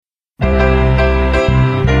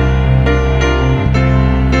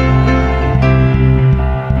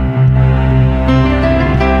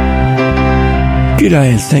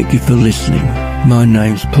G'day and thank you for listening. My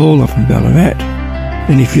name's Paul, I'm from Ballarat,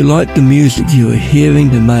 and if you like the music you are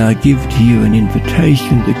hearing, then may I give to you an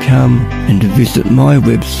invitation to come and to visit my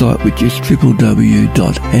website, which is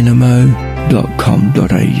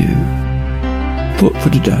www.animo.com.au. Thought for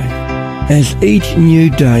today. As each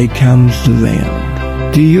new day comes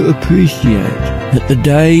around, do you appreciate that the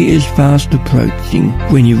day is fast approaching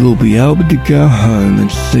when you will be able to go home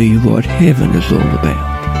and see what heaven is all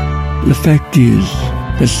about? The fact is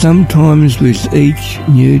that sometimes with each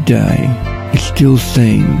new day, it still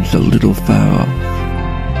seems a little far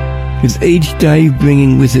off. With each day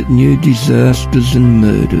bringing with it new disasters and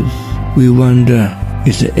murders, we wonder,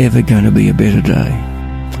 is there ever going to be a better day?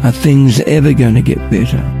 Are things ever going to get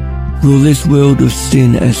better? Will this world of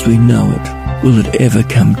sin as we know it, will it ever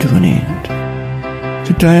come to an end?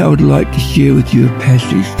 Today I would like to share with you a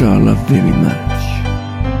passage that I love very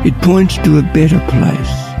much. It points to a better place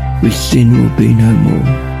where sin will be no more.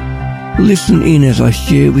 Listen in as I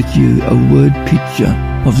share with you a word picture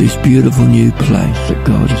of this beautiful new place that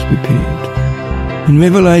God has prepared. In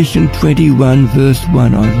Revelation 21 verse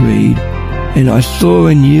 1 I read, "And I saw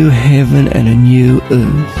a new heaven and a new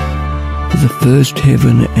earth. For the first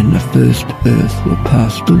heaven and the first earth were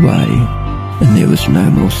passed away, and there was no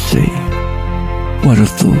more sea." What a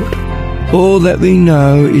thought. All that we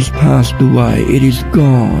know is passed away. It is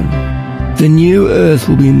gone. The new earth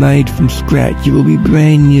will be made from scratch. It will be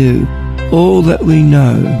brand new. All that we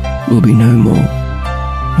know will be no more.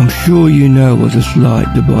 I'm sure you know what it's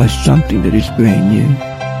like to buy something that is brand new.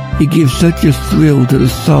 It gives such a thrill to the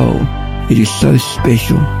soul. It is so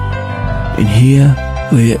special. And here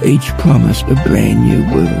we are each promised a brand new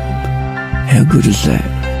world. How good is that?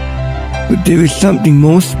 But there is something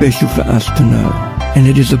more special for us to know, and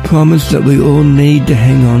it is a promise that we all need to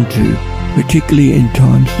hang on to, particularly in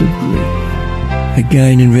times of grief.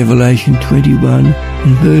 Again in Revelation 21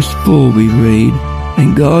 and verse 4 we read,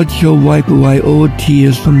 "And God shall wipe away all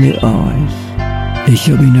tears from their eyes. There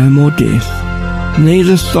shall be no more death,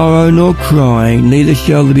 neither sorrow nor crying, neither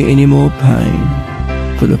shall there be any more pain,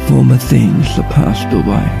 for the former things are passed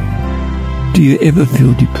away." Do you ever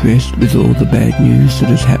feel depressed with all the bad news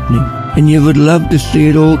that is happening, and you would love to see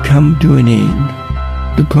it all come to an end?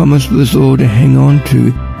 The promise for us all to hang on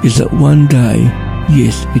to is that one day,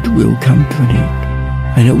 yes, it will come to an end.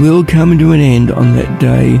 And it will come to an end on that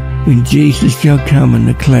day when Jesus shall come in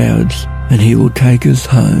the clouds and he will take us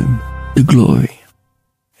home to glory.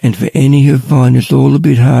 And for any who find this all a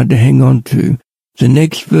bit hard to hang on to, the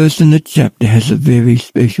next verse in the chapter has a very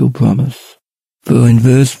special promise. For in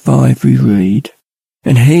verse 5 we read,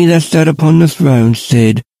 "And he that sat upon the throne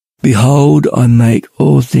said, Behold, I make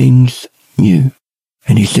all things new.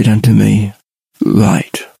 And he said unto me,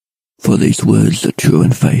 Write, for these words are true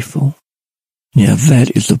and faithful." Now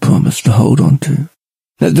that is the promise to hold on to.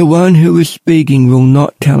 That the one who is speaking will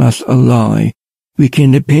not tell us a lie. We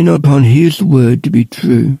can depend upon his word to be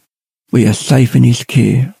true. We are safe in his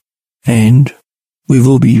care. And we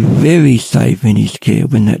will be very safe in his care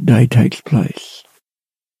when that day takes place.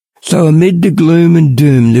 So amid the gloom and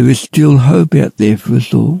doom, there is still hope out there for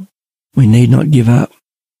us all. We need not give up.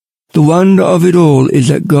 The wonder of it all is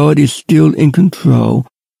that God is still in control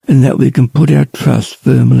and that we can put our trust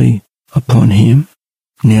firmly upon him.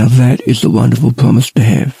 Now that is a wonderful promise to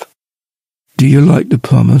have. Do you like the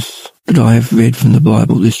promise that I have read from the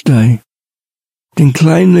Bible this day? Then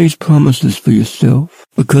claim these promises for yourself,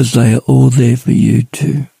 because they are all there for you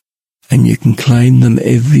too. And you can claim them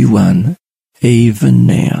every one, even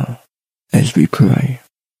now, as we pray.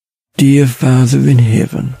 Dear Father in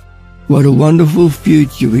heaven, what a wonderful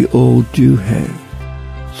future we all do have.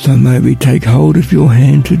 So may we take hold of your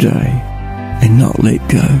hand today and not let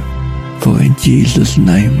go. For in Jesus'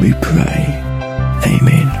 name we pray.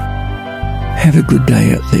 Amen. Have a good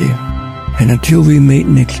day out there. And until we meet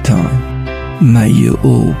next time, may you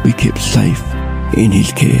all be kept safe in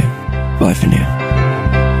his care. Bye for now.